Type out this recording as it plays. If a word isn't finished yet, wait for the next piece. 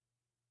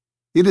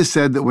It is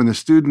said that when the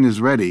student is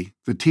ready,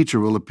 the teacher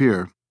will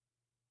appear.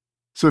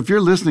 So if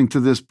you're listening to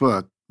this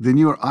book, then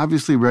you are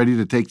obviously ready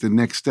to take the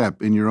next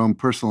step in your own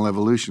personal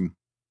evolution.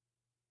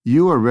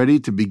 You are ready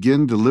to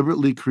begin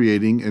deliberately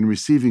creating and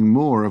receiving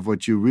more of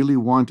what you really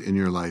want in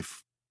your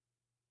life.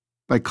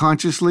 By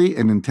consciously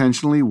and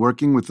intentionally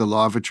working with the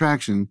law of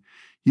attraction,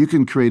 you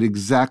can create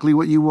exactly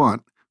what you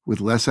want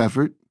with less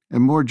effort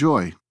and more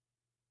joy.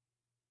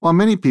 While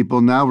many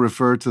people now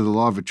refer to the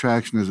law of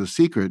attraction as a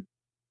secret,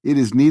 it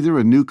is neither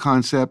a new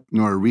concept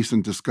nor a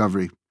recent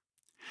discovery.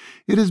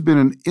 It has been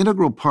an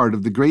integral part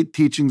of the great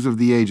teachings of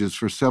the ages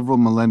for several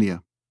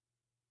millennia.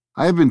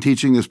 I have been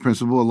teaching this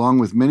principle along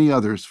with many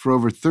others for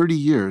over 30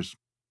 years.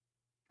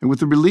 And with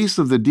the release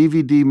of the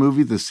DVD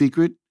movie The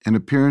Secret and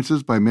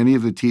appearances by many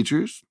of the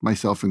teachers,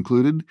 myself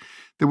included,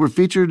 that were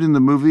featured in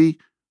the movie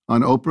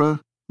on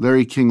Oprah,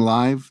 Larry King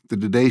Live, The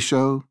Today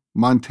Show,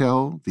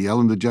 Montel, The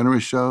Ellen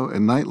DeGeneres Show,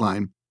 and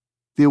Nightline,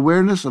 the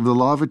awareness of the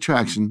law of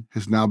attraction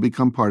has now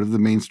become part of the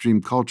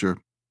mainstream culture.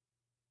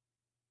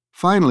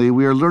 Finally,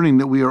 we are learning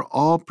that we are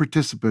all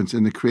participants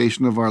in the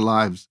creation of our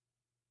lives,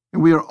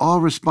 and we are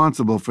all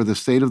responsible for the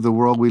state of the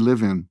world we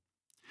live in.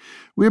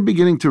 We are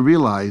beginning to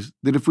realize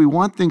that if we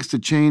want things to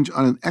change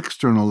on an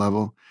external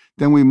level,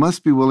 then we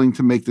must be willing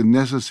to make the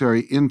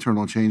necessary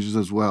internal changes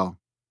as well.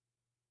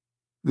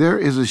 There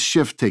is a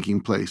shift taking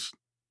place,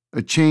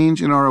 a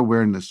change in our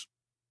awareness.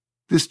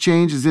 This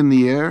change is in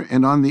the air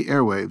and on the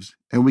airwaves,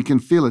 and we can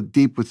feel it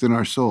deep within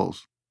our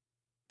souls.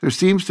 There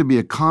seems to be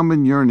a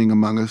common yearning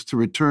among us to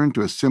return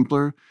to a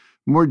simpler,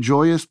 more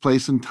joyous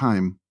place and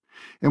time,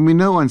 and we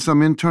know on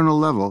some internal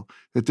level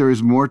that there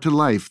is more to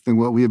life than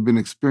what we have been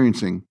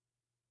experiencing.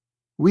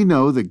 We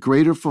know that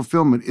greater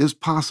fulfillment is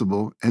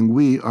possible, and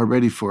we are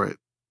ready for it.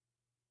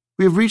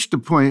 We have reached a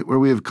point where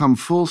we have come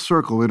full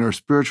circle in our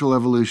spiritual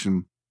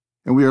evolution,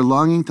 and we are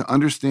longing to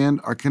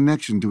understand our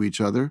connection to each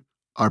other,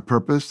 our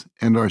purpose,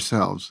 and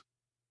ourselves.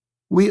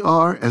 We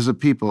are, as a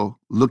people,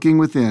 looking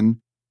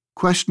within,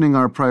 questioning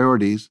our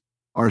priorities,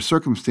 our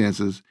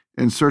circumstances,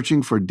 and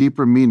searching for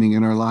deeper meaning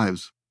in our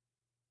lives.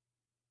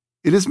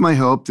 It is my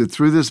hope that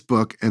through this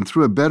book and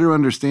through a better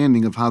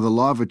understanding of how the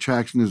law of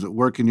attraction is at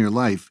work in your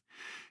life,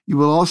 you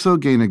will also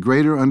gain a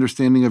greater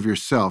understanding of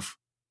yourself,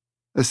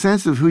 a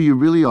sense of who you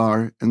really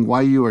are and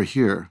why you are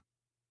here.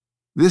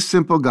 This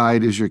simple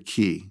guide is your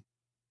key.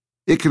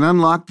 It can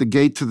unlock the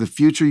gate to the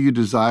future you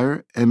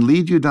desire and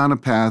lead you down a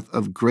path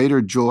of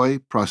greater joy,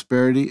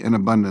 prosperity, and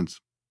abundance.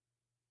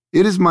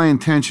 It is my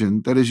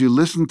intention that as you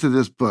listen to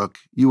this book,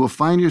 you will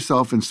find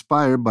yourself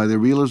inspired by the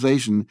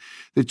realization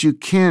that you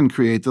can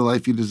create the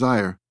life you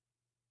desire,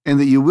 and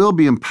that you will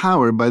be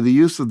empowered by the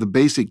use of the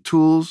basic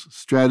tools,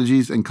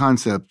 strategies, and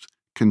concepts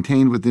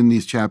contained within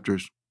these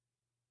chapters.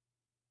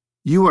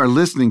 You are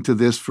listening to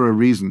this for a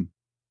reason.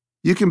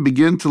 You can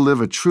begin to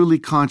live a truly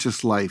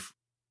conscious life,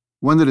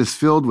 one that is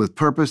filled with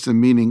purpose and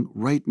meaning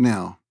right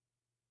now.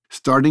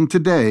 Starting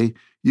today,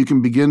 you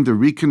can begin to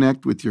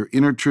reconnect with your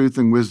inner truth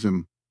and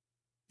wisdom.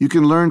 You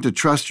can learn to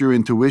trust your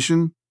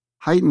intuition,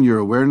 heighten your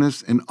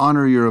awareness, and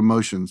honor your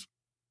emotions.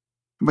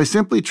 And by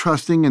simply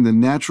trusting in the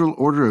natural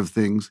order of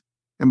things,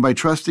 and by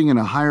trusting in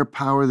a higher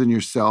power than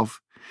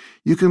yourself,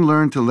 you can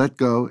learn to let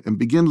go and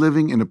begin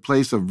living in a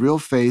place of real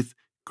faith,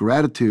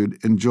 gratitude,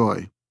 and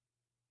joy.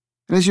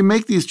 And as you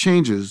make these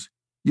changes,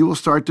 you will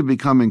start to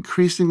become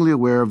increasingly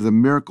aware of the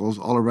miracles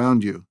all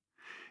around you,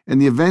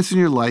 and the events in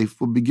your life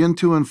will begin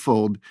to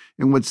unfold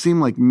in what seem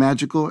like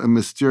magical and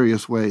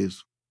mysterious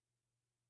ways.